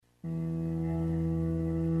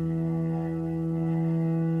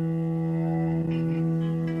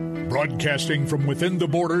Broadcasting from within the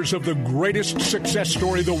borders of the greatest success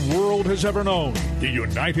story the world has ever known, the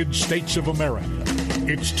United States of America.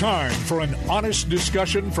 It's time for an honest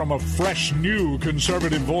discussion from a fresh, new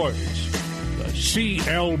conservative voice. The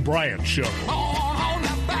C.L. Bryant Show.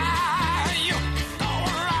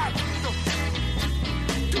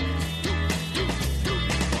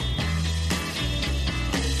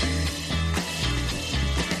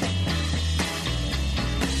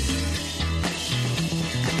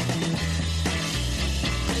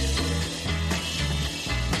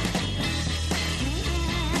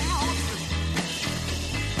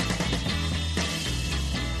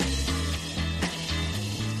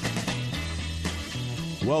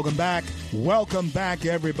 Welcome back. Welcome back,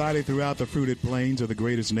 everybody, throughout the fruited plains of the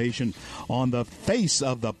greatest nation on the face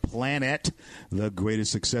of the planet, the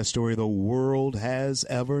greatest success story the world has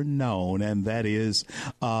ever known, and that is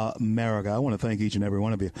America. I want to thank each and every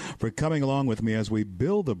one of you for coming along with me as we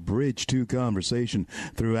build a bridge to conversation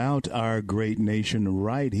throughout our great nation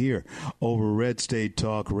right here over Red State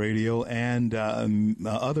Talk Radio and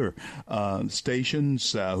other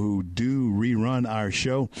stations who do rerun our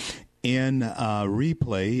show in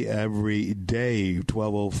replay every day,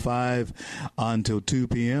 12:05 until 2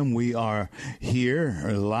 p.m. We are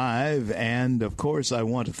here live, and of course I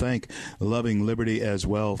want to thank Loving Liberty as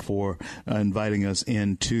well for inviting us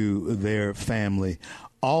into their family.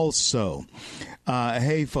 Also,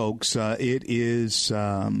 hey folks, it is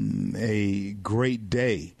a great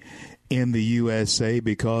day in the USA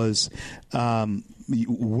because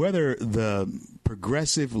whether the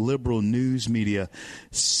progressive liberal news media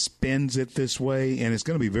spins it this way, and it's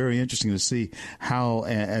going to be very interesting to see how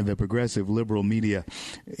the progressive liberal media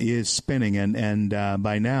is spinning. And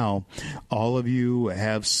by now, all of you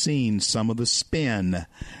have seen some of the spin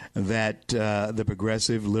that the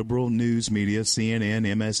progressive liberal news media, CNN,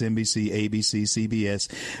 MSNBC, ABC, CBS,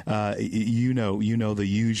 you know the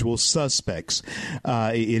usual suspects.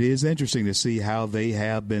 It is interesting to see how they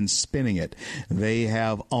have been spinning it. They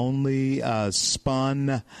have only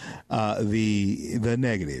spun the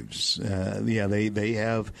negatives. They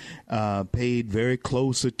have paid very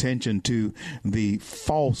close attention to the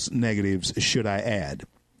false negatives, should I add.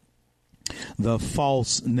 The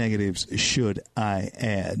false negatives, should I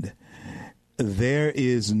add. There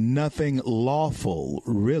is nothing lawful,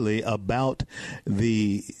 really, about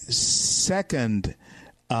the second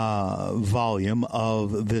volume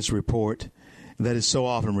of this report that is so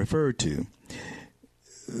often referred to,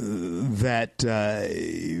 that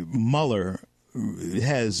Mueller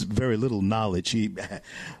has very little knowledge.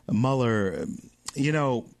 Mueller,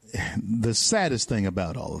 the saddest thing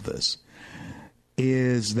about all of this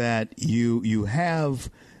is that you have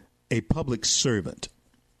a public servant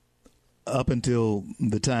up until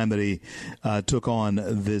the time that he took on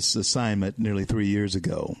this assignment nearly 3 years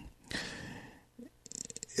ago,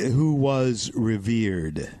 who was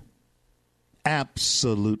revered,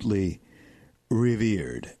 absolutely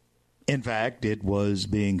revered. In fact, it was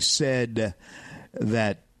being said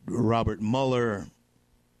that Robert Mueller,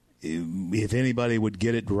 if anybody would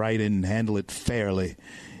get it right and handle it fairly,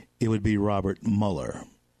 it would be Robert Mueller.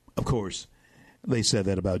 Of course, they said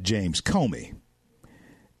that about James Comey.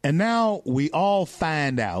 And now we all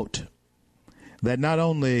find out that not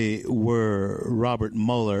only were Robert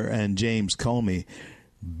Mueller and James Comey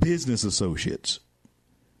business associates,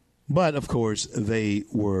 but, of course, they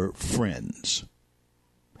were friends.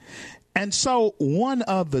 And so one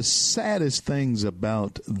of the saddest things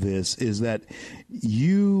about this is that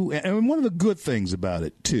and one of the good things about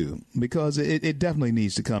it, too, because it definitely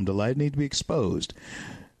needs to come to light, it needs to be exposed.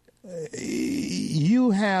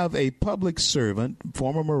 You have a public servant,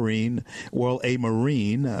 former Marine,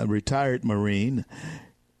 a retired Marine,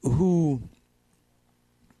 whose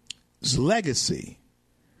legacy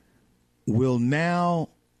will now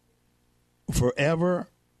forever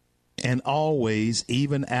and always,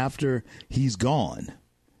 even after he's gone,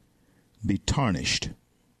 be tarnished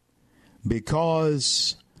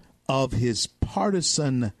because of his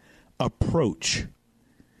partisan approach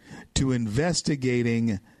to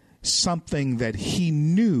investigating something that he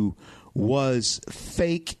knew was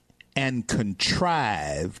fake and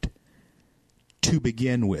contrived to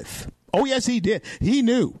begin with. Oh, yes, he did. He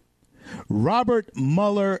knew. Robert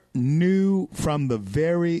Mueller knew from the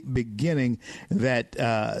very beginning that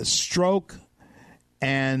Strzok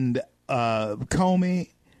and Comey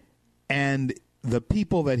and the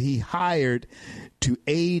people that he hired to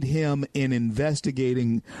aid him in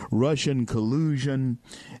investigating Russian collusion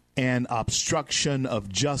and obstruction of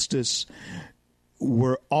justice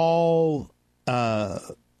were all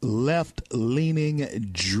left-leaning,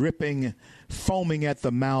 dripping, foaming at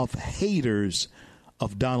the mouth haters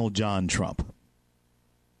of Donald John Trump.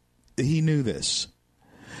 He knew this,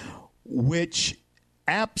 which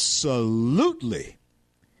absolutely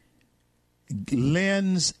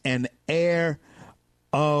lends an air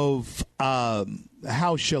of,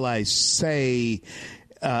 how shall I say,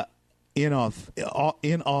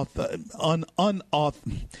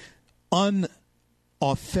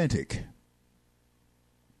 unauthentic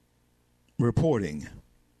reporting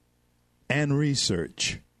and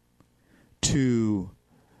research to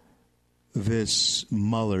this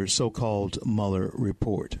Mueller, so-called Mueller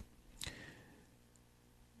report.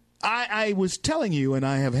 I was telling you, and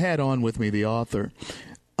I have had on with me the author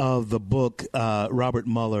of the book, Robert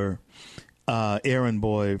Mueller, Errand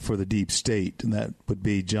Boy for the Deep State, and that would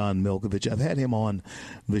be John Milkovich. I've had him on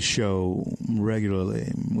the show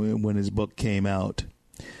regularly when his book came out.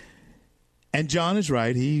 And John is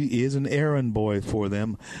right. He is an errand boy for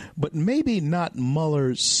them, but maybe not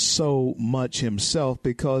Mueller so much himself,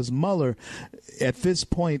 because Mueller, at this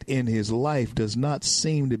point in his life, does not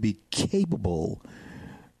seem to be capable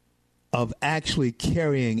of actually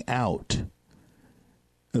carrying out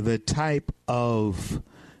the type of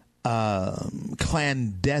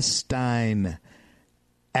clandestine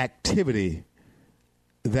activity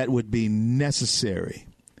that would be necessary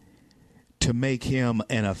to make him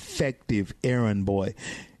an effective errand boy.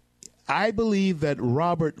 I believe that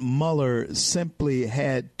Robert Mueller simply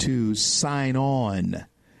had to sign on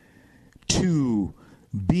to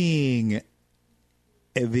being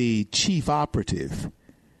the chief operative,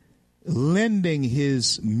 lending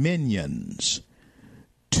his minions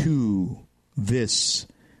to this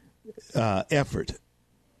effort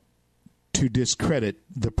to discredit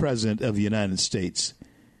the President of the United States.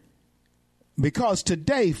 Because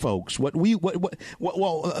today, folks, when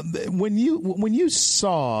you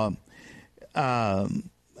saw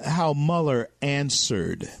how Mueller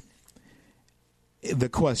answered the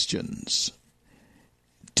questions,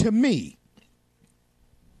 to me,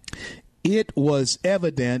 it was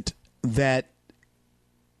evident that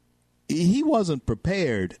he wasn't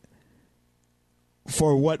prepared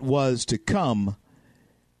for what was to come.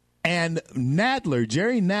 And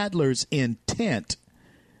Jerry Nadler's intent,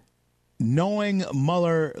 knowing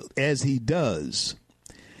Mueller as he does,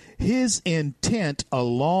 his intent,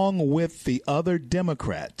 along with the other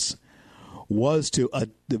Democrats, was to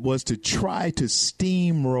try to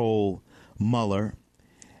steamroll Mueller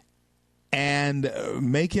and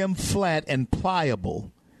make him flat and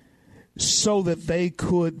pliable, so that they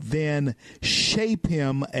could then shape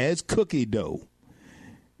him as cookie dough,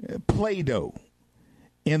 Play-Doh,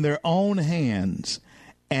 in their own hands,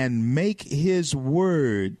 and make his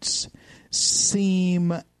words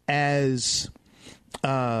seem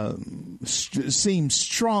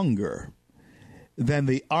stronger than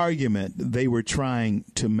the argument they were trying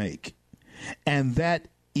to make. And that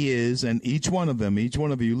is, and each one of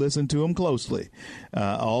you listen to them closely,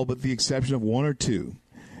 all but the exception of one or two,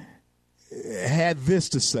 had this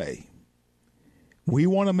to say: we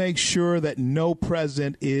want to make sure that no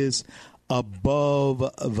president is above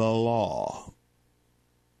the law.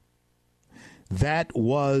 That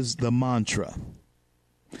was the mantra.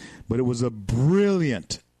 But it was a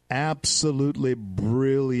brilliant, absolutely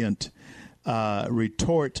brilliant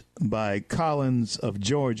retort by Collins of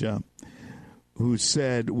Georgia, who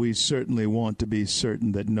said, we certainly want to be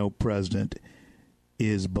certain that no president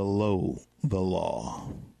is below the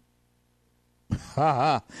law.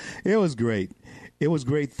 It was great. It was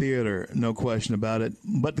great theater, no question about it.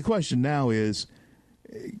 But the question now is,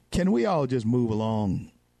 can we all just move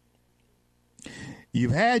along?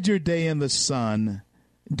 You've had your day in the sun,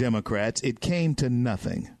 Democrats. It came to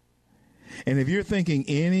nothing. And if you're thinking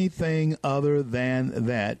anything other than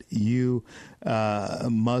that, you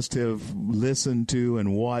must have listened to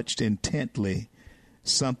and watched intently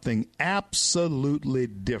something absolutely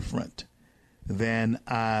different than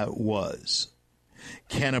I was.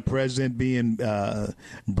 Can a president be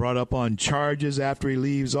brought up on charges after he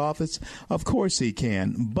leaves office? Of course he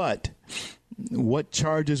can. But what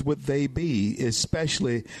charges would they be,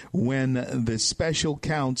 especially when the special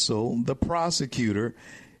counsel, the prosecutor,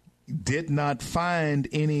 did not find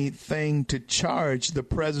anything to charge the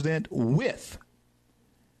president with?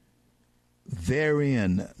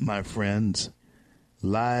 Therein, my friends,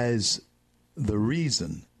 lies the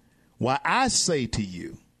reason why I say to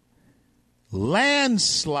you,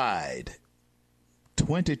 landslide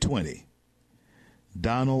 2020.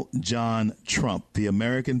 Donald John Trump. The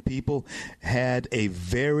American people had a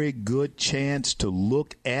very good chance to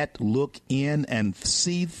look in, and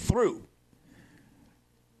see through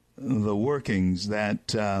the workings that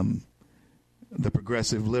the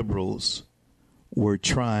progressive liberals were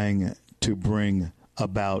trying to bring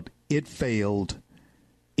about it failed,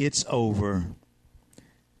 it's over,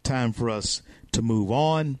 time for us to move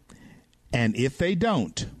on. And if they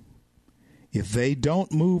don't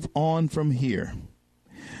move on from here,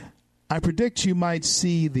 I predict you might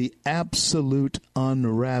see the absolute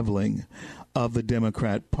unraveling of the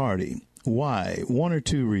Democrat Party. Why? One or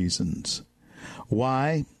two reasons.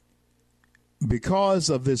 Why? Because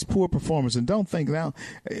of this poor performance. And don't think now,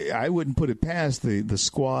 I wouldn't put it past the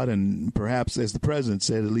squad and perhaps, as the president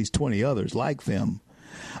said, at least 20 others like them.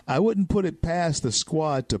 I wouldn't put it past the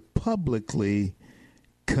squad to publicly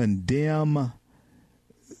condemn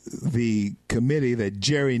the committee that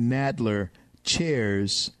Jerry Nadler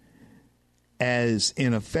chairs as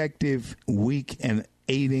ineffective, weak, and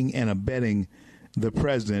aiding and abetting the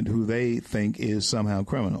president, who they think is somehow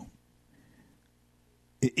criminal.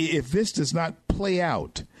 If this does not play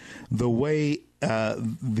out the way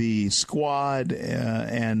the squad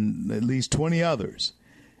and at least 20 others,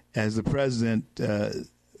 as the president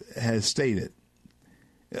has stated,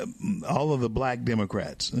 all of the black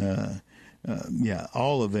Democrats,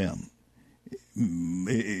 all of them, it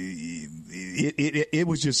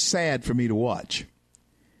was just sad for me to watch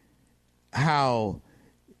how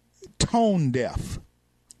tone deaf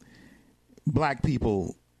black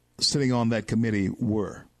people sitting on that committee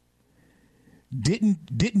were.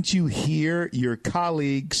 Didn't you hear your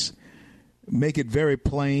colleagues make it very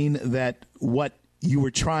plain that what you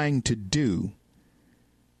were trying to do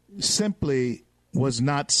simply was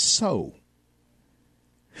not so?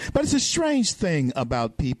 But it's a strange thing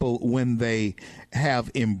about people when they have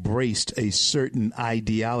embraced a certain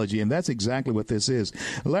ideology, and that's exactly what this is.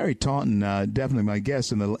 Larry Taunton, definitely my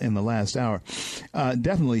guest in the last hour,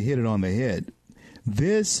 definitely hit it on the head.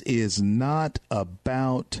 This is not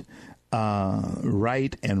about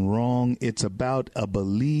right and wrong. It's about a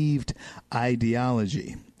believed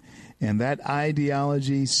ideology, and that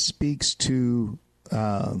ideology speaks to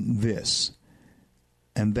this,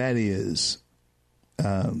 and that is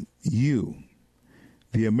you,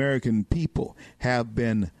 the American people, have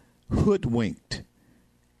been hoodwinked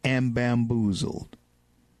and bamboozled.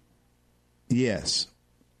 Yes.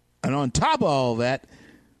 And on top of all that,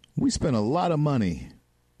 we spent a lot of money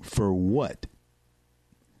for what?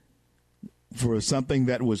 For something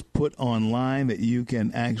that was put online that you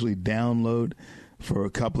can actually download for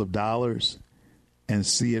a couple of dollars and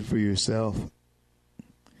see it for yourself.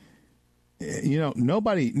 You know,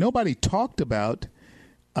 nobody talked about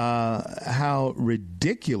how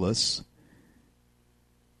ridiculous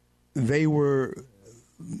they were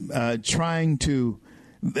trying to.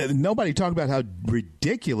 Nobody talked about how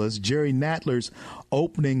ridiculous Jerry Nadler's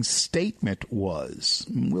opening statement was.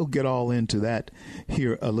 We'll get all into that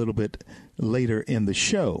here a little bit later in the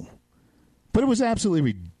show. But it was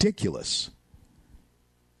absolutely ridiculous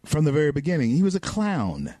from the very beginning. He was a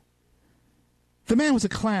clown. The man was a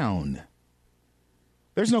clown.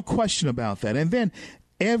 There's no question about that. And then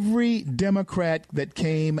every Democrat that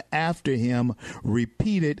came after him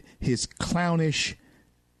repeated his clownish,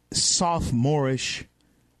 sophomorish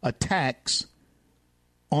attacks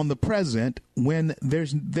on the president when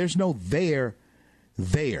there's no there.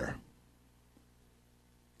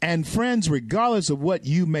 And friends, regardless of what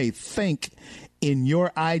you may think in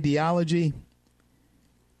your ideology,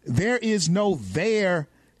 there is no there.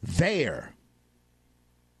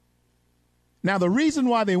 Now, the reason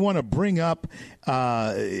why they want to bring up,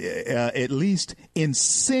 at least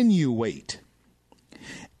insinuate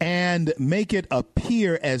and make it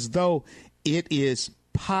appear as though it is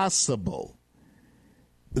possible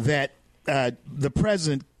that the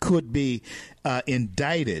president could be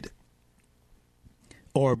indicted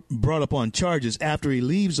or brought up on charges after he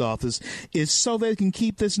leaves office is so they can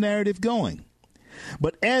keep this narrative going.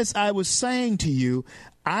 But as I was saying to you,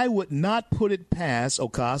 I would not put it past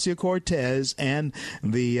Ocasio-Cortez and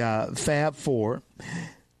the Fab Four,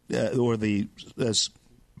 or the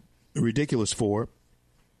Ridiculous Four,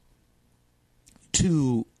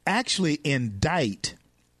 to actually indict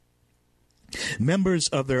members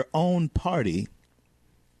of their own party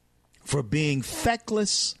for being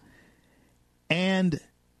feckless and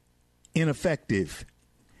ineffective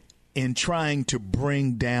in trying to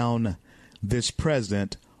bring down this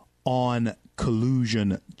president on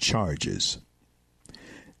collusion charges.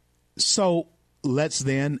 So let's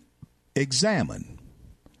then examine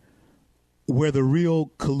where the real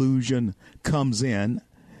collusion comes in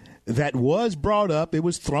that was brought up. It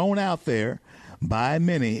was thrown out there by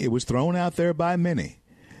many. It was thrown out there by many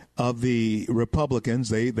of the Republicans.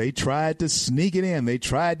 They tried to sneak it in. They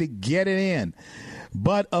tried to get it in.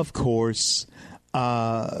 But, of course,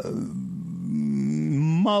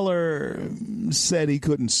 Mueller said he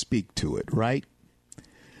couldn't speak to it, right?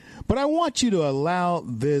 But I want you to allow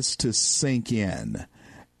this to sink in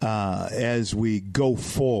as we go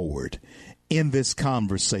forward in this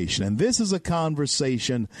conversation. And this is a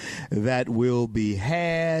conversation that will be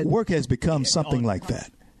had. Work has become something like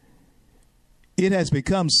that. It has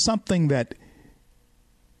become something that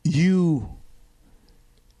you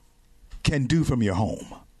can do from your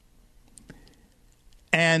home.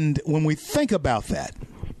 And when we think about that,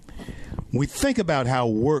 we think about how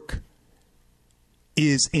work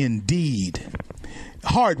is indeed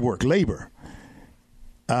hard work, labor,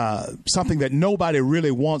 something that nobody really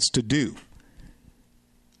wants to do.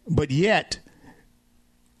 But yet,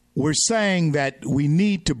 we're saying that we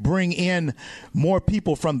need to bring in more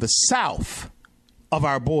people from the south of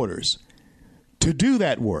our borders to do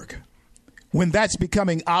that work when that's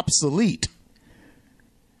becoming obsolete.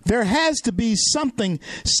 There has to be something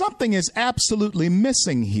is absolutely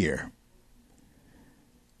missing here.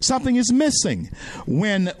 Something is missing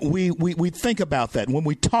when we think about that, when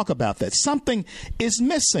we talk about that. Something is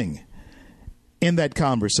missing in that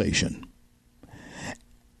conversation.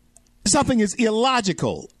 Something is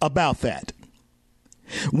illogical about that.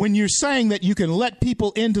 When you're saying that you can let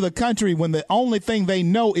people into the country when the only thing they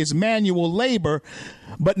know is manual labor,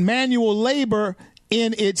 but manual labor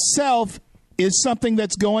in itself is something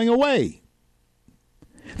that's going away.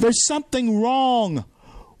 There's something wrong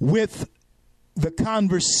with the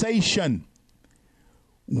conversation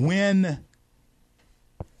when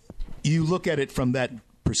you look at it from that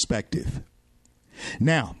perspective.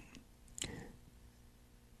 Now,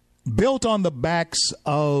 built on the backs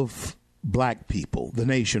of black people, the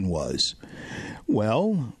nation was.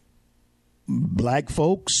 Well, black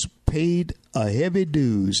folks paid a heavy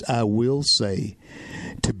dues, I will say,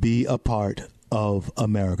 to be a part of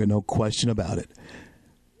America. No question about it.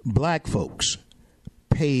 Black folks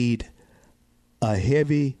paid a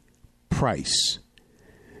heavy price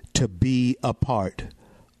to be a part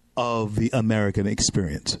of the American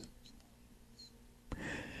experience.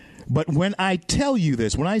 But when I tell you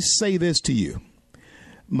this, when I say this to you,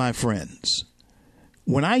 my friends,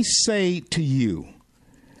 when I say to you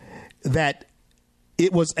that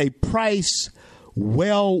it was a price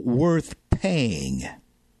well worth paying,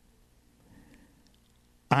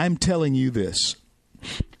 I'm telling you this.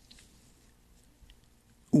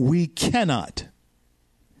 We cannot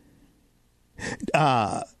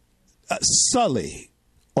sully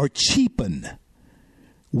or cheapen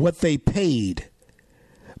what they paid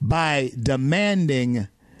by demanding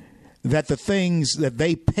that the things that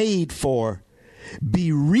they paid for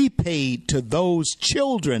be repaid to those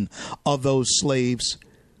children of those slaves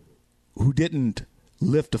who didn't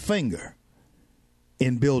lift a finger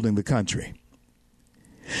in building the country.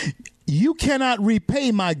 You cannot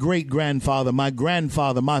repay my great-grandfather, my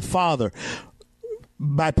grandfather, my father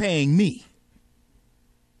by paying me.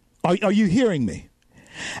 Are you hearing me?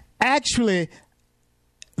 Actually,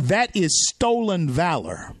 that is stolen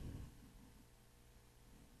valor.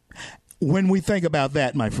 When we think about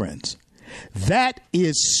that, my friends, that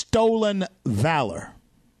is stolen valor.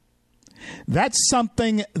 That's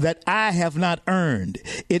something that I have not earned.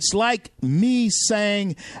 It's like me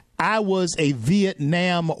saying I was a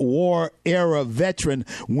Vietnam War era veteran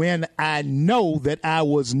when I know that I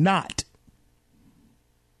was not.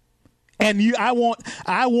 And I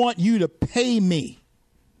want you to pay me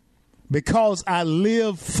because I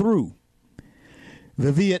lived through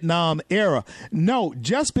the Vietnam era. No,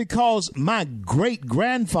 just because my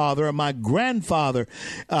great-grandfather or my grandfather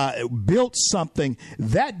built something,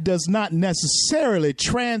 that does not necessarily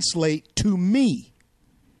translate to me.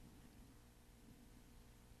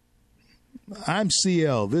 I'm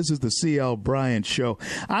CL. This is the CL Bryant Show.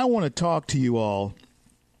 I want to talk to you all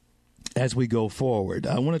as we go forward.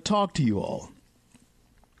 I want to talk to you all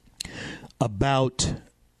about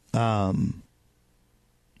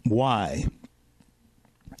why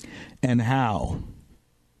and how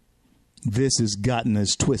this has gotten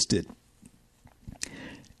as twisted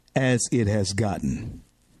as it has gotten.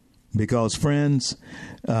 Because, friends,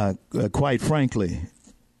 quite frankly,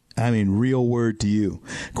 I mean, real word to you,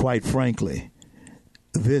 quite frankly,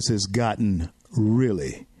 this has gotten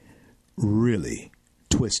really, really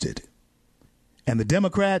twisted. And the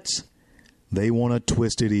Democrats, they want to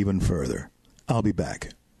twist it even further. I'll be back.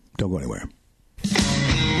 Don't go anywhere.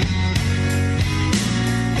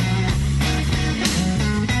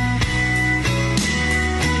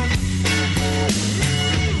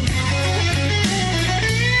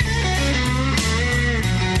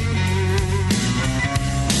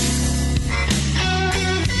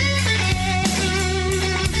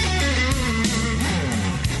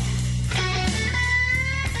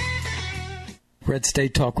 Red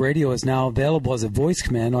State Talk Radio is now available as a voice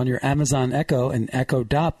command on your Amazon Echo and Echo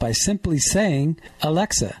Dot by simply saying,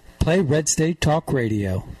 Alexa, play Red State Talk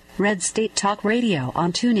Radio. Red State Talk Radio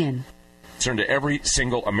on TuneIn. Concern to every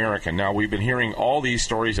single American. Now, we've been hearing all these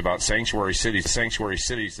stories about sanctuary cities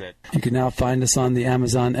that... You can now find us on the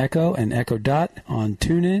Amazon Echo and Echo Dot, on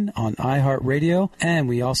TuneIn, on iHeartRadio, and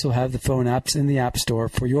we also have the phone apps in the App Store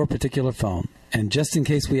for your particular phone. And just in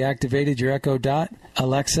case we activated your Echo Dot,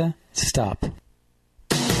 Alexa, stop.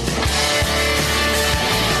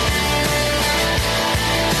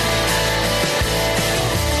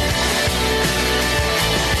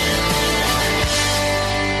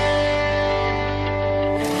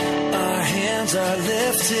 Are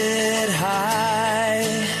lifted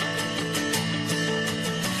high.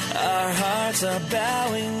 Our hearts are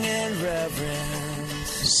bowing in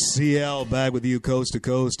reverence. CL back with you coast to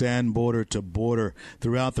coast and border to border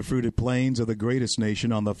throughout the fruited plains of the greatest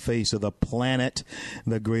nation on the face of the planet,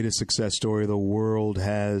 the greatest success story the world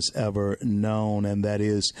has ever known, and that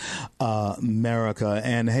is America.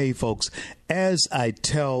 And hey, folks, as I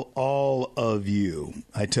tell all of you,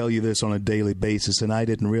 I tell you this on a daily basis, and I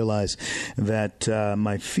didn't realize that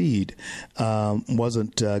my feed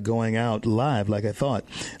wasn't going out live like I thought.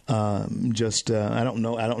 I don't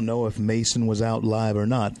know if Mason was out live or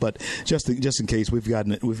not, but just in case, we've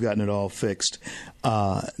gotten it all fixed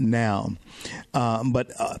now.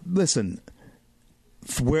 But listen,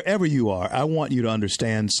 wherever you are, I want you to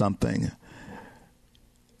understand something.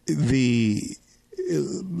 The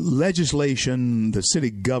legislation, the city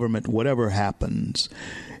government, whatever happens,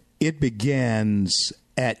 it begins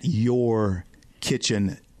at your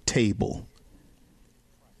kitchen table.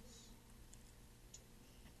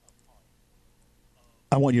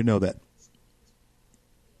 I want you to know that.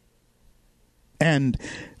 And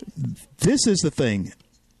this is the thing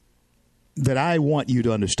that I want you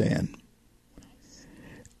to understand.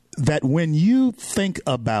 That when you think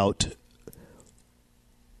about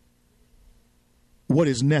what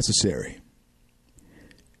is necessary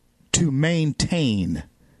to maintain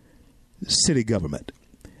city government,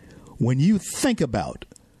 when you think about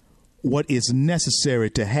what is necessary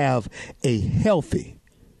to have a healthy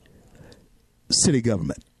city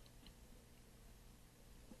government,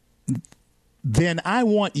 then I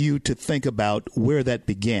want you to think about where that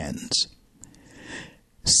begins.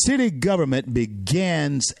 City government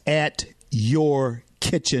begins at your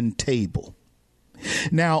kitchen table.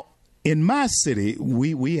 Now, in my city,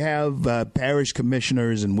 we have parish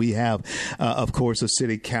commissioners, and we have, of course, a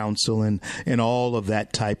city council and all of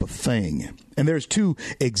that type of thing. And there's two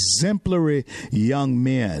exemplary young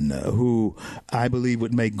men who I believe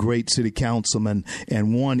would make great city councilmen,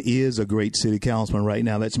 and one is a great city councilman right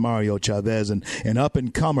now. That's Mario Chavez, and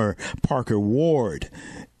up-and-comer Parker Ward.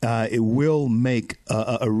 It will make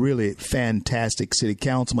a really fantastic city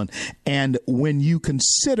councilman. And when you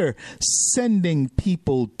consider sending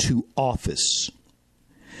people to office,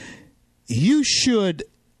 you should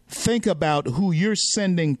think about who you're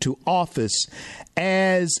sending to office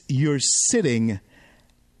as you're sitting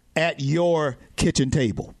at your kitchen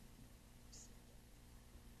table.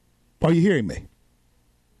 Are you hearing me?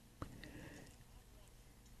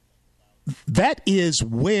 That is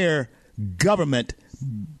where government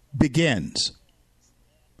begins,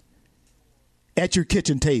 at your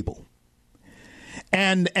kitchen table.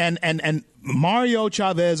 And Mario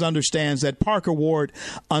Chavez understands that, Parker Ward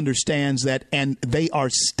understands that, and they are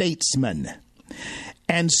statesmen.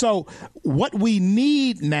 And so what we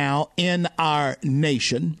need now in our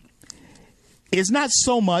nation is not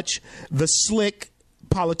so much the slick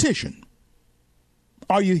politician.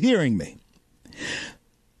 Are you hearing me?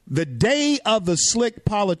 The day of the slick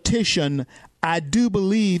politician, I do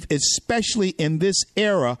believe, especially in this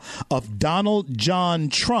era of Donald John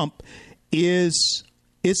Trump, is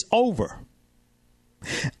over.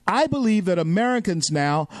 I believe that Americans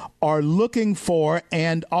now are looking for,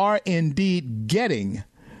 and are indeed getting,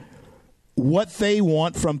 what they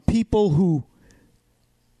want from people who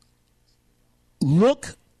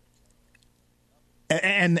look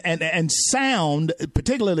and sound,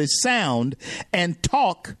 particularly sound and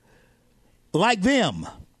talk like them.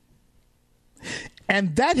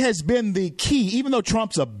 And that has been the key. Even though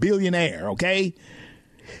Trump's a billionaire, okay,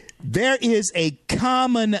 there is a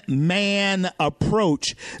common man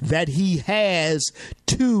approach that he has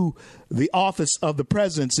to the office of the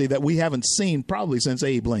presidency that we haven't seen probably since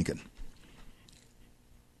Abe Lincoln.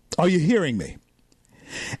 Are you hearing me?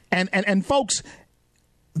 And folks,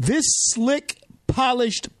 this slick,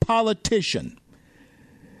 polished politician,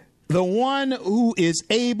 the one who is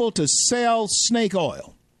able to sell snake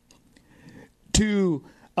oil to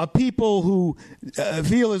people who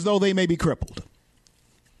feel as though they may be crippled,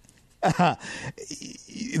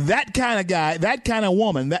 that kind of guy, that kind of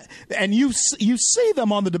woman, and you see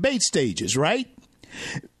them on the debate stages, right?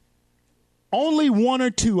 Only one or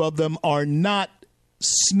two of them are not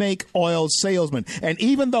snake oil salesmen. And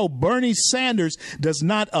even though Bernie Sanders does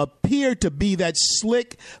not appear to be that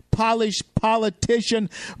slick, polished politician,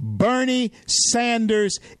 Bernie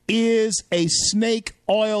Sanders is a snake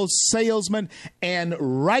oil salesman, and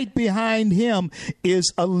right behind him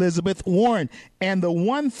is Elizabeth Warren. And the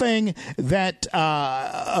one thing that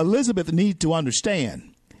Elizabeth needs to understand,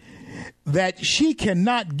 that she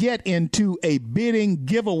cannot get into a bidding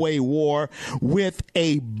giveaway war with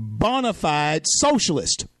a bona fide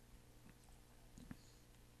socialist.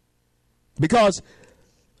 Because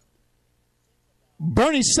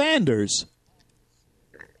Bernie Sanders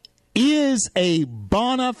is a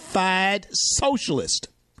bona fide socialist.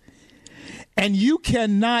 And you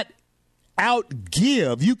cannot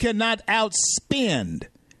outgive, you cannot outspend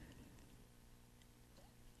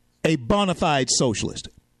a bona fide socialist.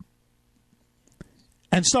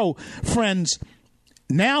 And so, friends,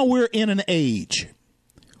 now we're in an age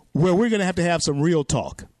where we're going to have some real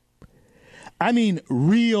talk. I mean,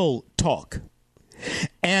 real talk.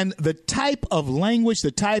 And the type of language,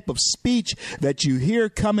 the type of speech that you hear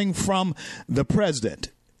coming from the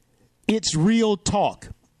president, it's real talk.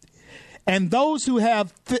 And those who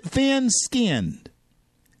have thin-skinned,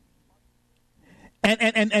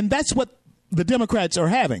 and that's what the Democrats are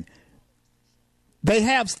having. They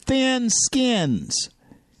have thin skins.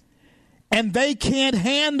 And they can't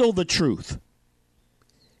handle the truth.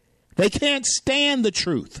 They can't stand the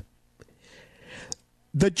truth.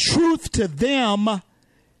 The truth to them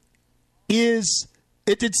is,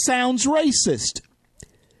 it sounds racist.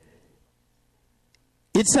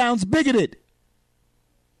 It sounds bigoted.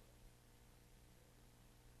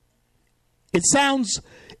 It sounds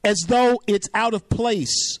as though it's out of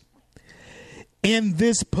place in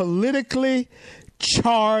this politically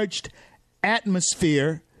charged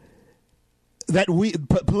atmosphere, that we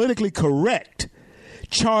politically correct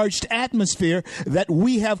charged atmosphere that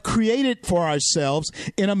we have created for ourselves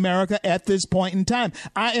in America at this point in time.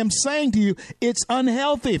 I am saying to you, it's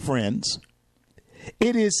unhealthy, friends.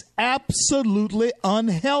 It is absolutely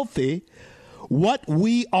unhealthy what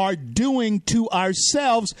we are doing to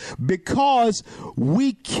ourselves, because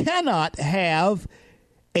we cannot have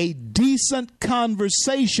a decent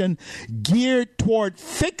conversation geared toward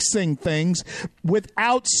fixing things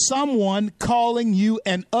without someone calling you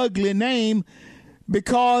an ugly name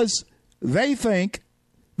because they think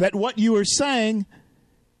that what you are saying,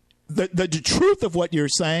 the truth of what you're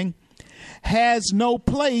saying, has no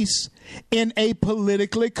place in a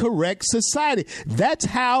politically correct society. That's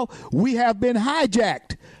how we have been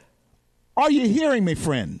hijacked. Are you hearing me,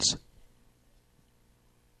 friends?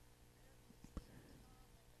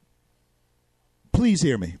 Please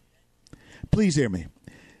hear me. Please hear me.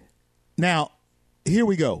 Now, here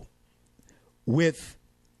we go with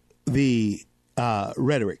the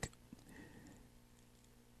rhetoric.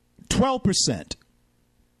 12%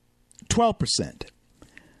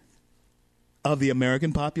 of the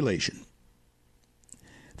American population,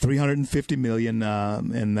 350 million,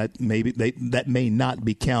 and that may not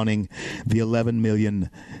be counting the 11 million.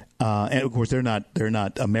 And of course, they're not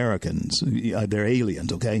Americans; they're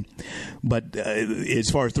aliens. Okay, but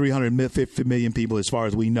as far as 350 million people, as far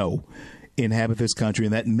as we know, inhabit this country,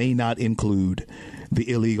 and that may not include the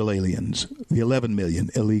illegal aliens, the 11 million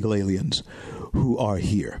illegal aliens who are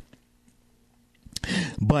here.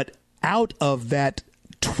 But out of that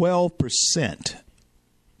 12%,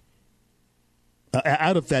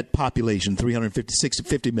 out of that population,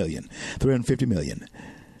 350 million,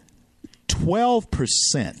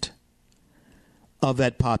 12% of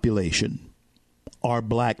that population are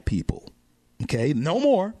black people. Okay, no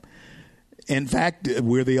more. In fact,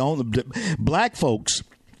 we're the only black folks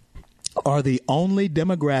are the only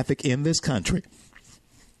demographic in this country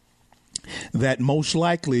that most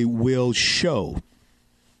likely will show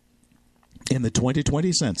in the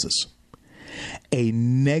 2020 census a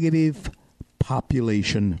negative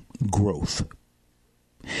population growth.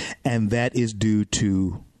 And that is due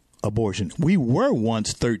to abortion. We were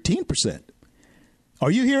once 13%.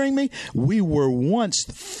 Are you hearing me? We were once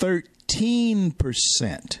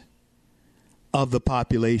 13% of the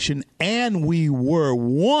population, and we were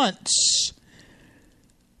once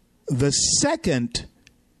the second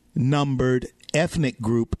numbered ethnic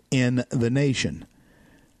group in the nation.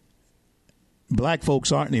 Black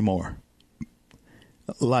folks aren't anymore.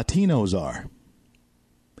 Latinos are.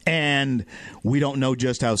 And we don't know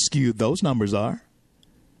just how skewed those numbers are.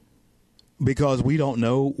 because we don't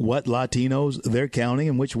know what Latinos they're counting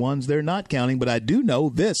and which ones they're not counting. But I do know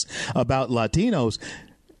this about Latinos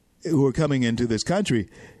who are coming into this country.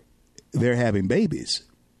 They're having babies.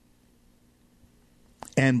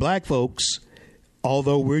 And black folks,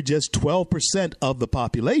 although we're just 12% of the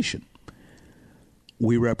population,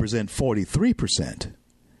 we represent 43%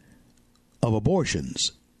 of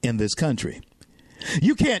abortions in this country.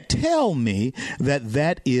 You can't tell me that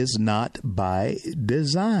that is not by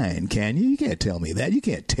design, can you? You can't tell me that. You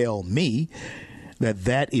can't tell me that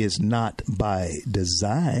that is not by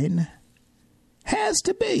design. Has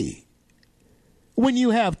to be. When you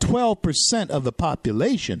have 12% of the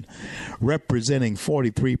population representing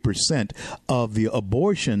 43% of the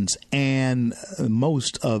abortions, and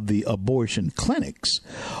most of the abortion clinics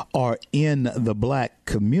are in the black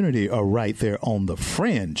community, or right there on the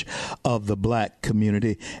fringe of the black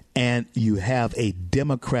community, and you have a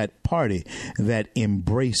Democrat Party that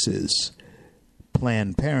embraces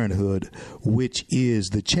Planned Parenthood, which is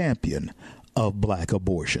the champion of black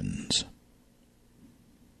abortions.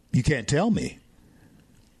 You can't tell me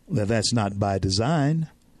that that's not by design.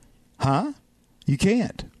 Huh? You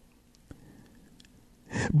can't.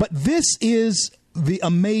 But this is the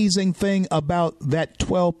amazing thing about that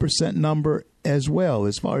 12% number as well,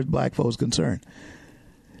 as far as black folks concerned.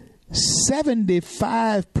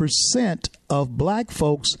 75% of black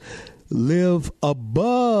folks live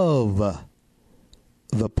above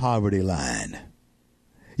the poverty line.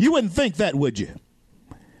 You wouldn't think that, would you?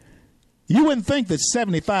 You wouldn't think that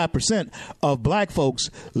 75% of black folks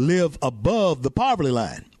live above the poverty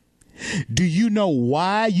line. Do you know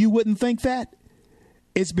why you wouldn't think that?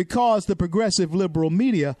 It's because the progressive liberal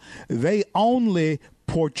media, they only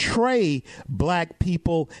portray black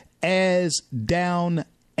people as down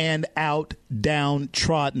and out,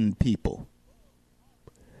 downtrodden people.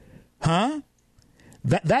 Huh?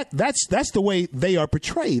 That's the way they are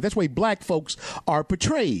portrayed. That's the way black folks are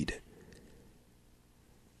portrayed.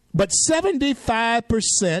 But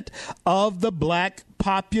 75% of the black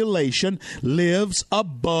population lives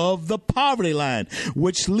above the poverty line,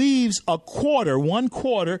 which leaves one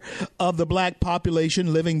quarter of the black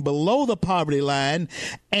population living below the poverty line.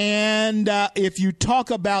 And if you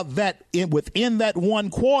talk about that within that one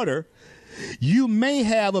quarter, you may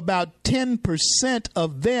have about 10%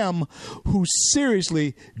 of them who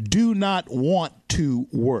seriously do not want to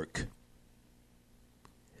work.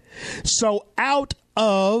 So out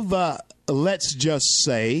of, let's just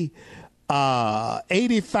say,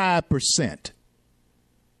 85%,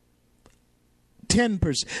 10%,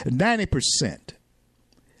 90%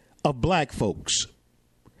 of black folks,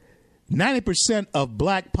 90% of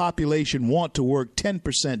black population want to work,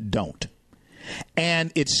 10% don't.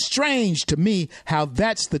 And it's strange to me how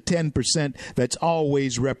that's the 10% that's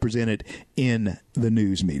always represented in the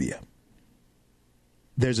news media.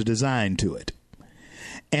 There's a design to it.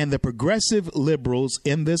 And the progressive liberals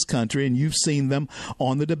in this country, and you've seen them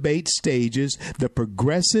on the debate stages, the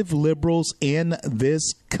progressive liberals in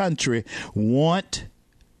this country want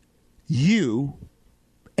you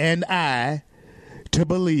and I to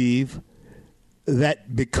believe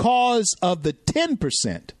that because of the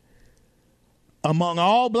 10% among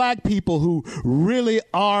all black people who really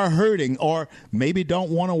are hurting or maybe don't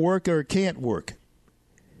want to work or can't work,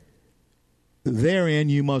 therein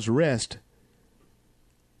you must rest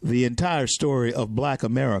the entire story of black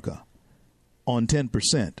America on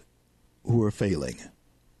 10% who are failing.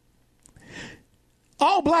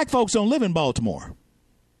 All black folks don't live in Baltimore.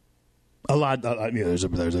 A lot. There's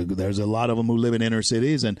a lot of them who live in inner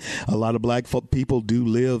cities, and a lot of black people do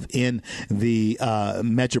live in the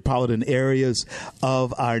metropolitan areas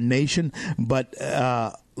of our nation. But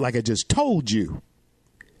like I just told you,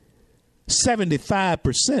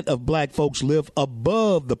 75% of black folks live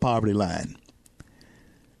above the poverty line.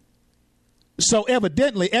 So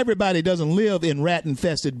evidently, everybody doesn't live in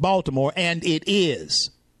rat-infested Baltimore, and it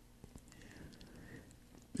is.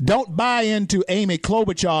 Don't buy into Amy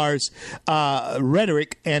Klobuchar's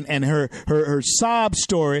rhetoric and her sob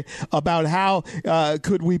story about how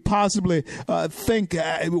could we possibly think,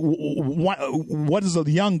 what does a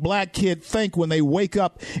young black kid think when they wake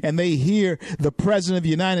up and they hear the President of the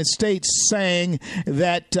United States saying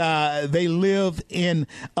that they live in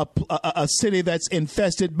a city that's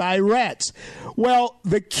infested by rats? Well,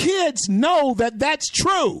 the kids know that that's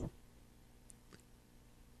true.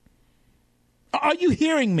 Are you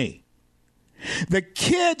hearing me? The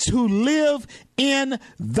kids who live in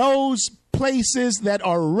those places that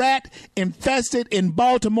are rat infested in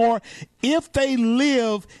Baltimore, if they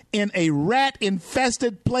live in a rat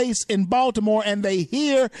infested place in Baltimore and they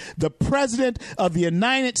hear the president of the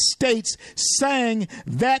United States saying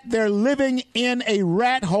that they're living in a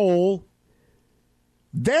rat hole,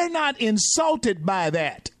 they're not insulted by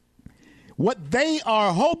that. What they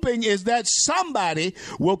are hoping is that somebody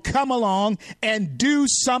will come along and do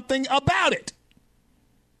something about it.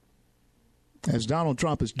 As Donald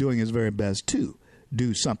Trump is doing his very best to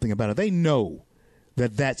do something about it. They know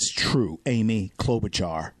that that's true, Amy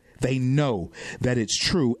Klobuchar. They know that it's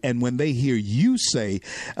true. And when they hear you say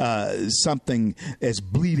something as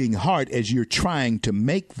bleeding heart as you're trying to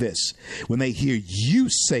make this, when they hear you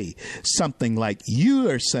say something like you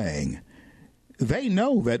are saying, they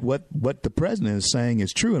know that what the president is saying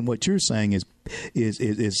is true, and what you're saying is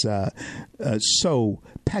so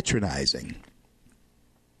patronizing.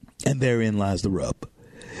 And therein lies the rub.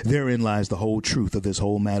 Therein lies the whole truth of this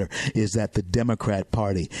whole matter, is that the Democrat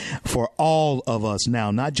Party, for all of us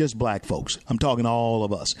now, not just black folks, I'm talking all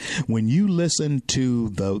of us, when you listen to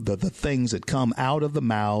the things that come out of the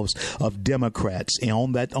mouths of Democrats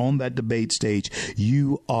on that debate stage,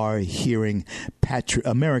 you are hearing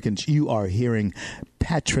Americans, you are hearing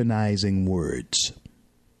patronizing words.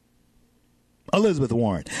 Elizabeth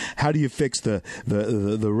Warren, how do you fix the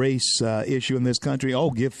race issue in this country? Oh,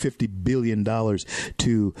 give $50 billion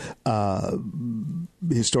to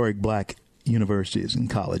historic black universities and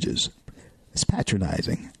colleges. It's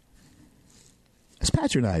patronizing. It's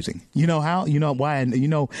patronizing. You know how? You know why? You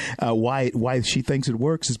know why she thinks it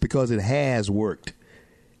works is because it has worked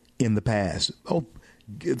in the past. Oh,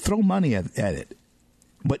 throw money at it.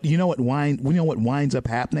 But you know what winds up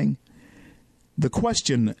happening? The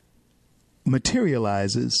question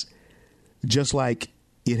materializes just like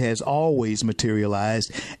it has always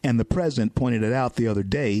materialized, and the president pointed it out the other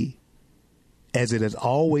day, as it has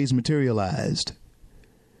always materialized.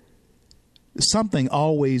 Something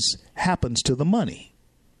always happens to the money.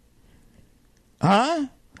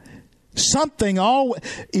 Something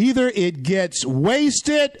either it gets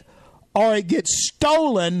wasted or it gets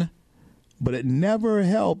stolen, but it never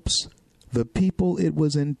helps the people it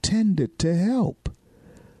was intended to help.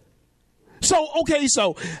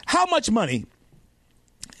 So how much money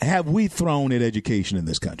have we thrown at education in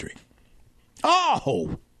this country?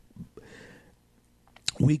 Oh,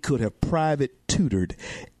 we could have private tutored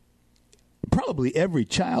probably every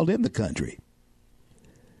child in the country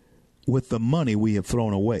with the money we have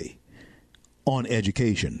thrown away on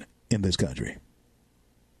education in this country.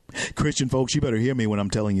 Christian folks, you better hear me when I'm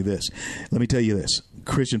telling you this. Let me tell you this.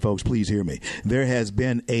 Christian folks, please hear me. There has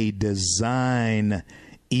been a design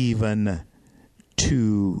even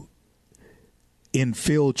to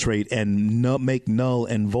infiltrate and make null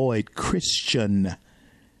and void Christianity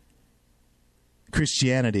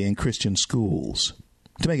in Christian schools,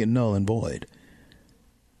 to make it null and void.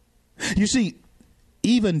 You see,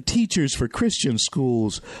 even teachers for Christian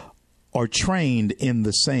schools are trained in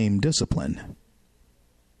the same discipline.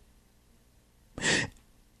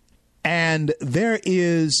 And there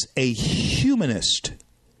is a humanist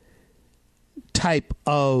type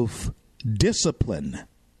of discipline,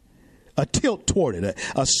 a tilt toward it,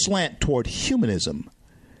 a slant toward humanism,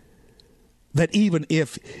 that even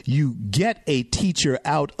if you get a teacher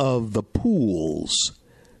out of the pools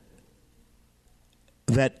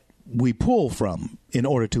that we pull from in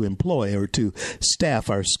order to employ or to staff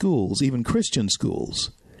our schools, even Christian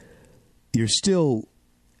schools, you're still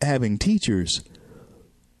having teachers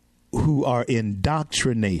who are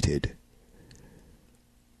indoctrinated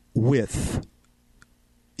with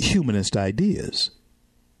humanist ideas.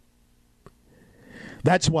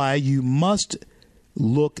 That's why you must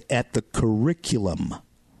look at the curriculum.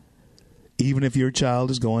 Even if your child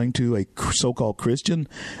is going to a so-called Christian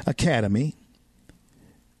academy,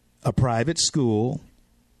 a private school,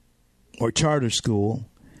 or charter school,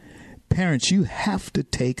 parents, you have to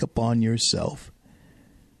take upon yourself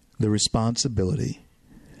the responsibility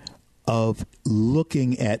of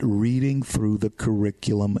looking at reading through the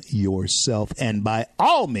curriculum yourself. And by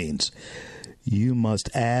all means, you must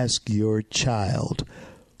ask your child,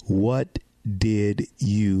 what did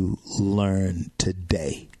you learn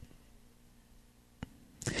today?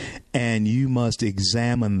 And you must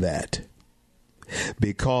examine that,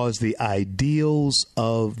 because the ideals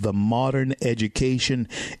of the modern education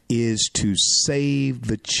is to save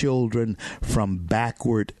the children from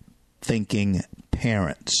backward thinking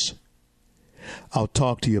parents. I'll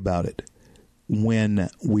talk to you about it when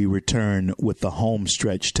we return with the home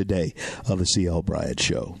stretch today of the C.L. Bryant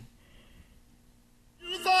Show.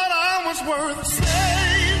 You thought I was worth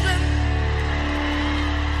saving.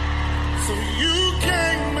 So you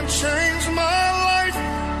came and changed my life.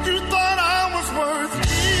 You thought I was worth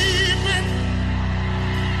keeping.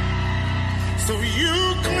 So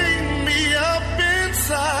you cleaned me up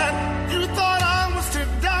inside. You thought I was to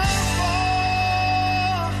die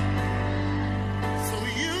for. So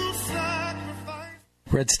you sacrificed.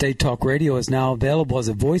 Red State Talk Radio is now available as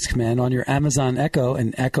a voice command on your Amazon Echo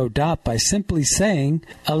and Echo Dot by simply saying,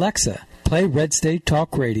 Alexa, play Red State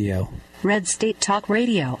Talk Radio. Red State Talk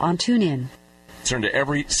Radio on TuneIn. Concern to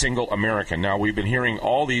every single American. Now, we've been hearing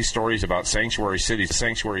all these stories about sanctuary cities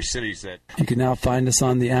that... You can now find us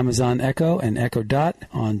on the Amazon Echo and Echo Dot,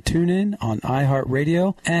 on TuneIn, on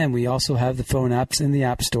iHeartRadio, and we also have the phone apps in the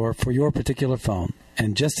App Store for your particular phone.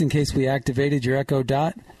 And just in case we activated your Echo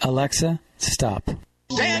Dot, Alexa, stop.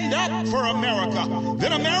 Stand up for America.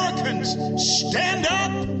 Then Americans, stand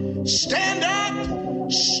up, stand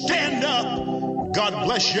up, stand up. God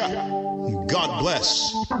bless you. God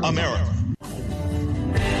bless America.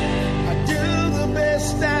 I do the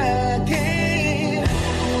best I can,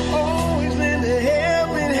 always lend a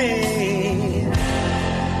helping hand,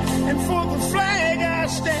 and for the flag I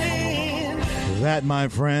stand. That, my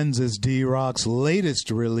friends, is D-Rock's latest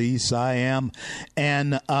release. I Am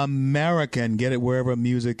an American. Get it wherever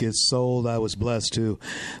music is sold. I was blessed to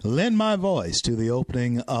lend my voice to the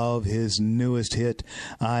opening of his newest hit,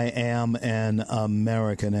 I Am an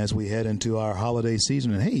American, as we head into our holiday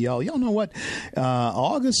season. And hey, y'all know what?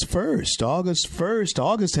 August has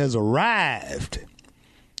arrived.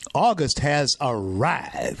 August has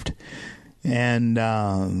arrived. And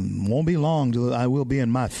won't be long till I will be in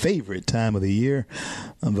my favorite time of the year,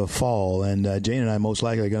 the fall. And Jane and I most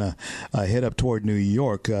likely are going to head up toward New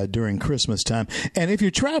York during Christmas time. And if you're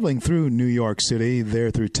traveling through New York City, there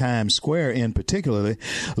through Times Square in particular,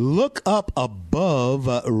 look up above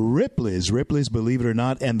Ripley's, Believe It or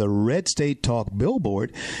Not, and the Red State Talk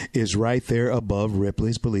billboard is right there above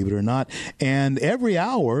Ripley's, Believe It or Not. And every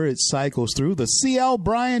hour it cycles through. The C.L.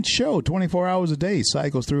 Bryant Show, 24 hours a day,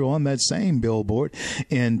 cycles through on that same billboard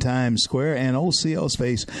in Times Square, and old CL's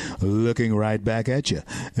face looking right back at you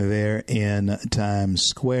there in Times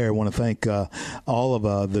Square. I want to thank all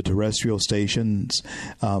of the terrestrial stations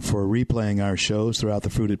for replaying our shows throughout the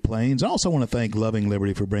Fruited Plains. I also want to thank Loving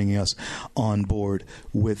Liberty for bringing us on board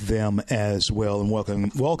with them as well and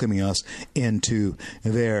welcoming us into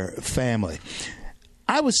their family.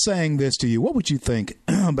 I was saying this to you. What would you think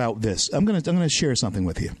about this? I'm going to share something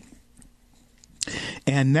with you.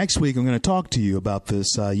 And next week, I'm going to talk to you about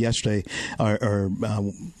this. Yesterday, or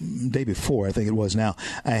day before, I think it was now,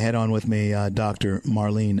 I had on with me Dr.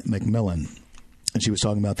 Marlene McMillan. And she was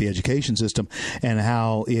talking about the education system and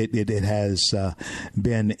how it has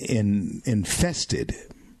been infested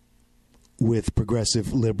with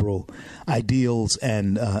progressive liberal ideals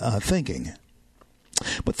and thinking.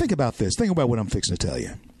 But think about this. Think about what I'm fixing to tell you.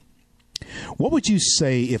 What would you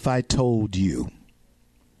say if I told you,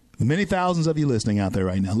 the many thousands of you listening out there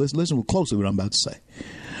right now, listen closely to what I'm about to say.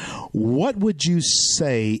 What would you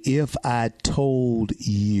say if I told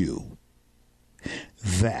you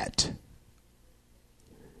that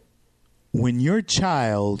when your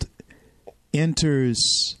child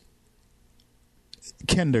enters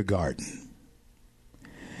kindergarten,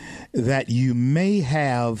 that you may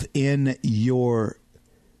have in your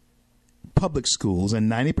public schools, and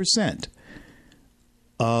 90%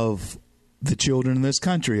 of the children in this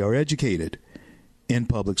country are educated in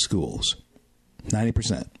public schools.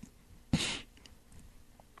 90%.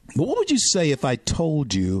 But what would you say if I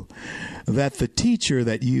told you that the teacher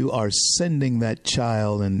that you are sending that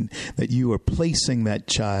child and that you are placing that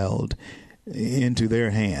child into their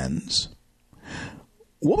hands,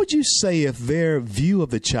 what would you say if their view of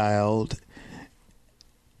the child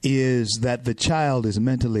is that the child is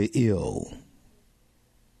mentally ill?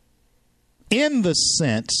 In the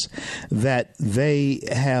sense that they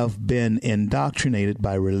have been indoctrinated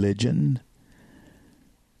by religion,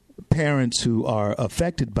 parents who are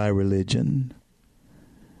affected by religion,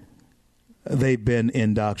 they've been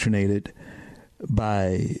indoctrinated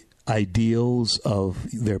by ideals of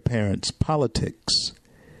their parents' politics.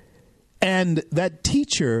 And that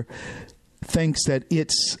teacher thinks that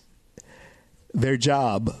it's their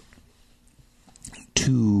job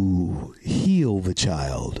to heal the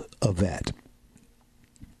child of that.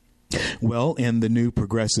 Well, in the new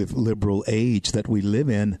progressive liberal age that we live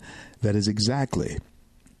in, that is exactly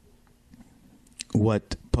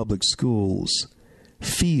what public schools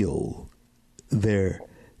feel their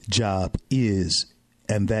job is,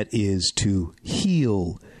 and that is to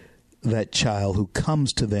heal that child who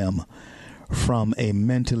comes to them from a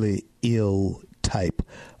mentally ill type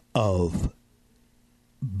of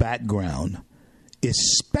background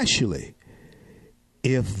especially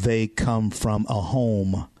if they come from a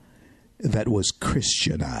home that was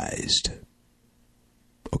Christianized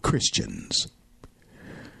or Christians.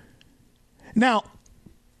 Now,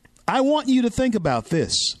 I want you to think about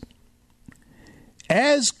this.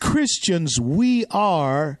 As Christians, we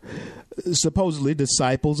are supposedly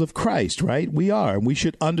disciples of Christ, right? We are. We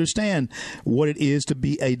should understand what it is to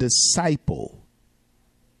be a disciple.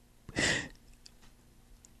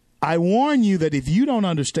 I warn you that if you don't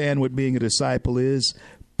understand what being a disciple is,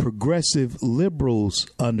 progressive liberals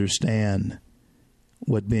understand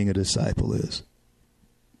what being a disciple is.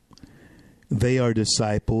 They are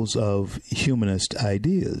disciples of humanist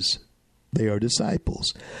ideas. They are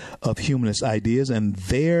disciples of humanist ideas, and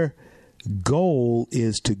their goal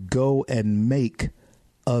is to go and make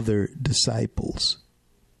other disciples.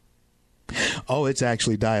 Oh, it's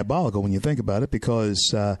actually diabolical when you think about it,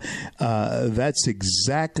 because that's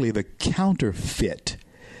exactly the counterfeit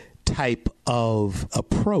type of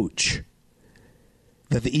approach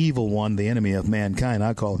that the evil one, the enemy of mankind,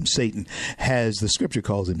 I call him Satan, has, the scripture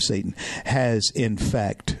calls him Satan, has in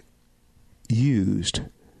fact used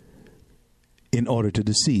in order to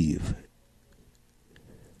deceive.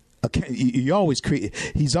 He's always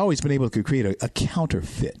been able to create a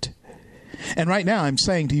counterfeit. And right now I'm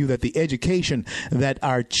saying to you that the education that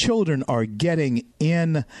our children are getting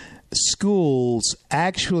in schools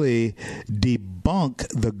actually debunk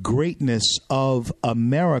the greatness of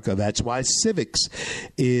America. That's why civics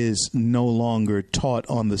is no longer taught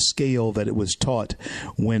on the scale that it was taught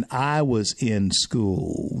when I was in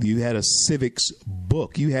school. You had a civics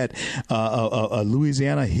book. You had a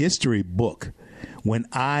Louisiana history book when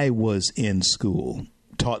I was in school,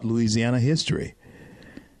 taught Louisiana history.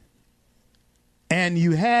 And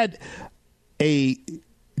you had a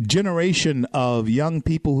generation of young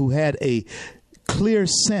people who had a clear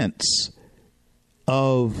sense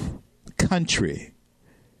of country.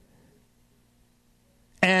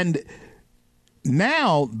 And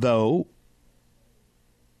now, though,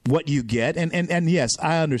 what you get, and yes,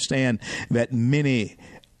 I understand that many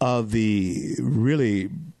of the really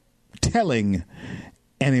telling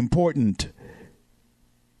and important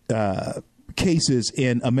cases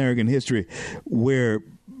in American history where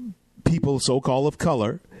people, so-called of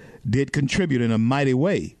color, did contribute in a mighty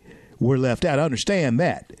way, were left out. I understand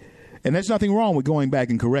that. And there's nothing wrong with going back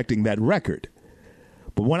and correcting that record.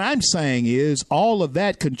 But what I'm saying is all of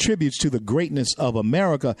that contributes to the greatness of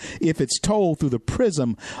America if it's told through the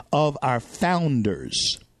prism of our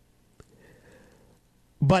founders.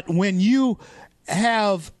 But when you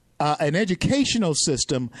have an educational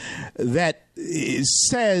system that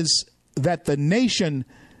says that the nation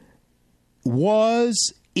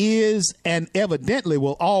was, is, and evidently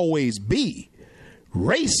will always be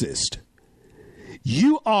racist,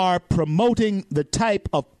 you are promoting the type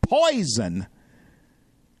of poison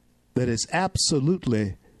that is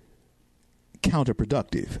absolutely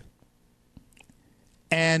counterproductive.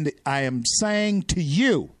 And I am saying to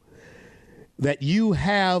you that you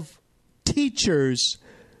have teachers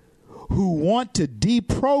who want to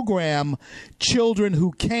deprogram children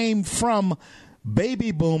who came from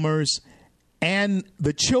baby boomers and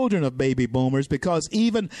the children of baby boomers, because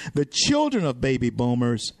even the children of baby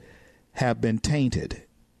boomers have been tainted.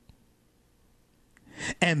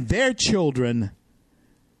 And their children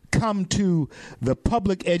come to the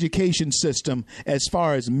public education system, as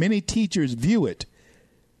far as many teachers view it,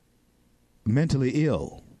 mentally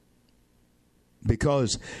ill,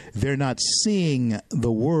 because they're not seeing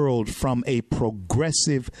the world from a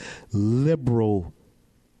progressive, liberal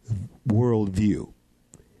worldview.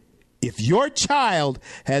 If your child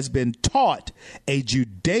has been taught a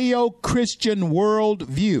Judeo-Christian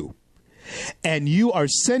worldview, and you are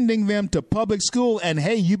sending them to public school, and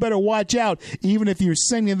hey, you better watch out, even if you're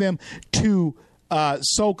sending them to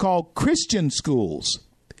so-called Christian schools,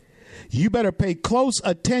 you better pay close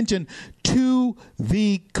attention to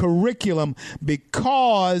the curriculum,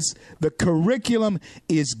 because the curriculum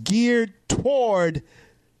is geared toward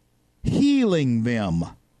healing them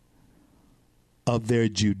of their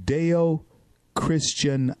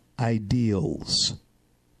Judeo-Christian ideals.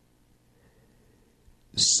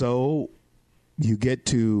 So you get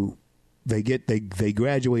to, they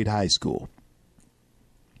graduate high school.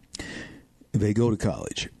 They go to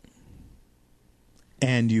college.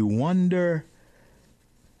 And you wonder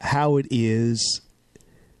how it is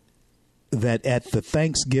that at the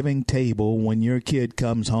Thanksgiving table, when your kid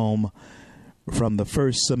comes home from the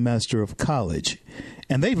first semester of college,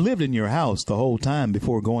 and they've lived in your house the whole time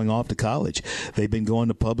before going off to college. They've been going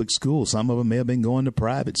to public schools. Some of them may have been going to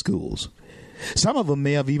private schools. Some of them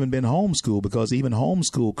may have even been homeschooled, because even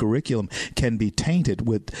homeschool curriculum can be tainted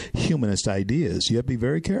with humanist ideas. You have to be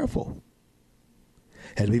very careful.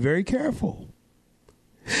 Had to be very careful.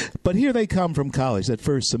 But here they come from college, that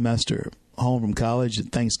first semester, home from college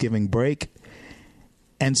at Thanksgiving break,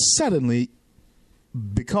 and suddenly,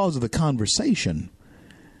 because of the conversation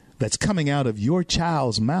that's coming out of your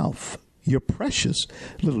child's mouth, your precious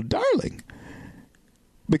little darling,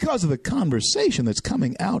 because of the conversation that's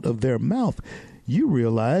coming out of their mouth, you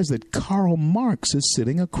realize that Karl Marx is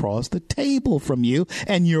sitting across the table from you,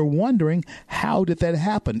 and you're wondering, how did that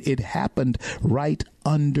happen? It happened right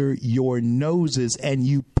under your noses, and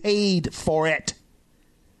you paid for it.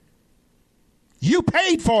 You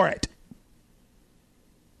paid for it.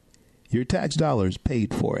 Your tax dollars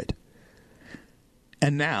paid for it.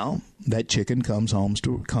 And now that chicken comes home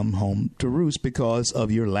to roost because of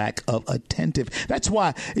your lack of attentive. That's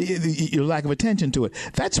why your lack of attention to it.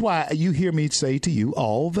 That's why you hear me say to you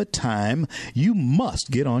all the time, you must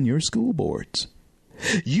get on your school boards.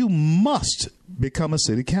 You must become a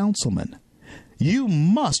city councilman. You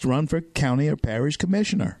must run for county or parish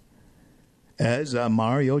commissioner. As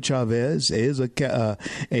Mario Chavez is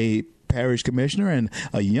a parish commissioner, and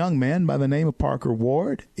a young man by the name of Parker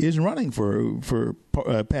Ward is running for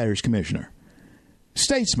parish commissioner.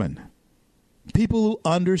 Statesmen, people who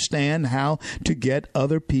understand how to get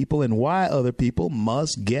other people and why other people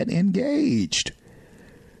must get engaged.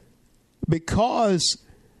 Because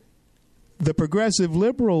the progressive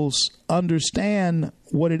liberals understand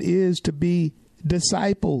what it is to be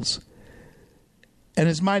disciples. And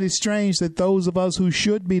it's mighty strange that those of us who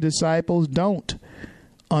should be disciples don't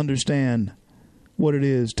understand what it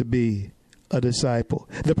is to be a disciple.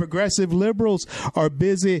 The progressive liberals are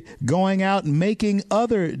busy going out and making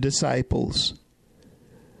other disciples,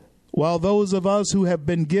 while those of us who have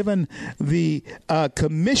been given the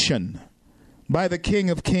commission by the King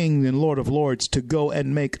of Kings and Lord of Lords to go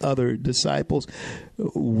and make other disciples,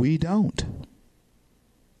 we don't.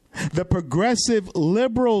 The progressive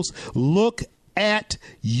liberals look at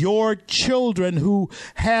your children who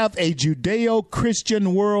have a Judeo-Christian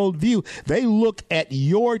worldview. They look at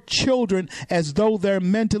your children as though they're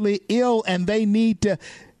mentally ill, and they need to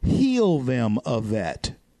heal them of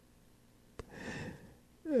that.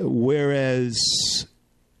 Whereas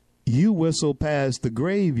you whistle past the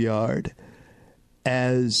graveyard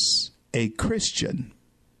as a Christian,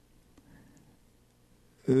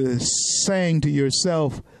 saying to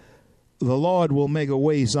yourself, the Lord will make a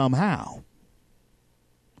way somehow,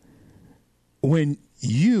 when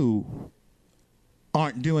you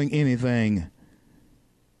aren't doing anything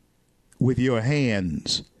with your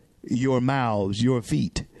hands, your mouths, your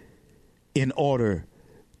feet, in order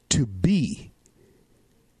to be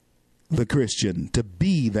the Christian, to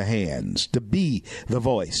be the hands, to be the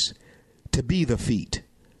voice, to be the feet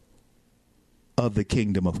of the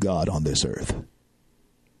kingdom of God on this earth.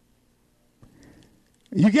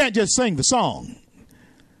 You can't just sing the song,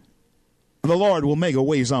 the Lord will make a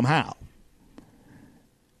way somehow,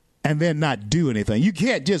 and then not do anything. You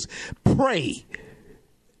can't just pray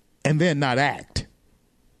and then not act.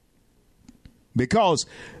 Because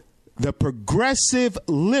the progressive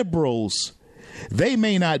liberals, they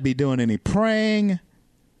may not be doing any praying,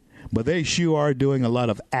 but they sure are doing a lot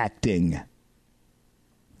of acting.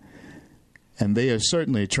 And they are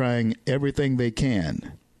certainly trying everything they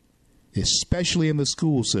can, especially in the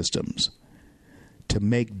school systems, to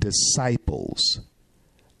make disciples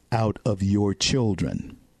out of your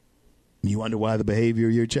children. You wonder why the behavior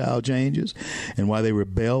of your child changes and why they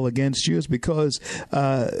rebel against you? It's because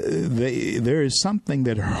there is something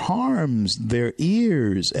that harms their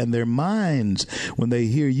ears and their minds when they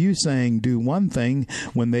hear you saying do one thing,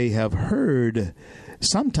 when they have heard,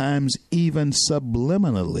 sometimes even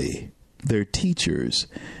subliminally, their teachers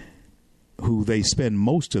who they spend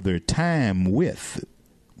most of their time with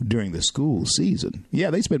during the school season.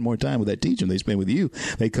 Yeah, they spend more time with that teacher than they spend with you.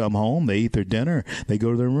 They come home, they eat their dinner, they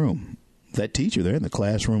go to their room. That teacher, they're in the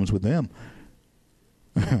classrooms with them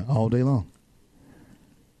all day long.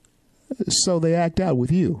 So they act out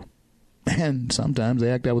with you. And sometimes they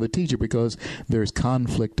act out with a teacher because there's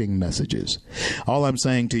conflicting messages. All I'm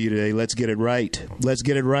saying to you today, let's get it right. Let's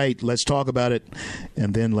get it right. Let's talk about it,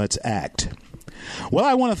 and then let's act. Well,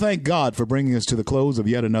 I want to thank God for bringing us to the close of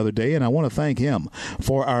yet another day, and I want to thank Him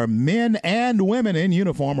for our men and women in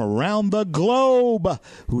uniform around the globe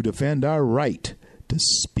who defend our right to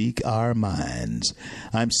speak our minds.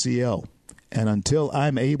 I'm CL, and until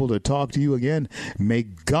I'm able to talk to you again, may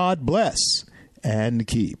God bless and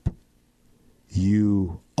keep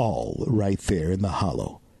you all right there in the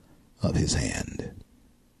hollow of His hand.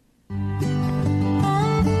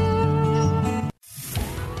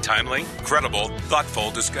 timely, credible,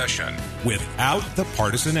 thoughtful discussion without the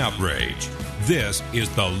partisan outrage. This is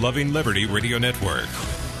the Loving Liberty Radio Network.